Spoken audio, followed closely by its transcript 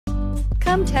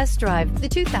Come test drive the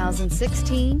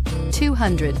 2016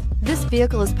 200. This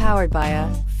vehicle is powered by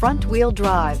a front-wheel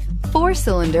drive,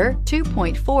 4-cylinder,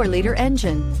 2.4-liter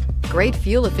engine. Great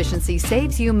fuel efficiency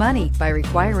saves you money by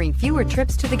requiring fewer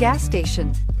trips to the gas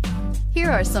station. Here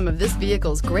are some of this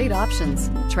vehicle's great options: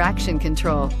 traction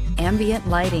control, ambient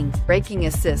lighting, braking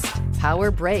assist, power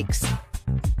brakes.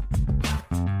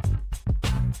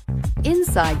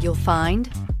 Inside you'll find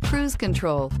cruise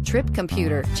control, trip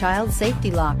computer, child safety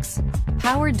locks,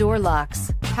 power door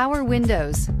locks, power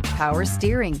windows, power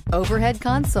steering, overhead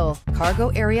console, cargo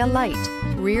area light,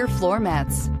 rear floor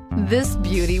mats. This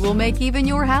beauty will make even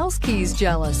your house keys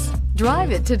jealous.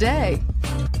 Drive it today.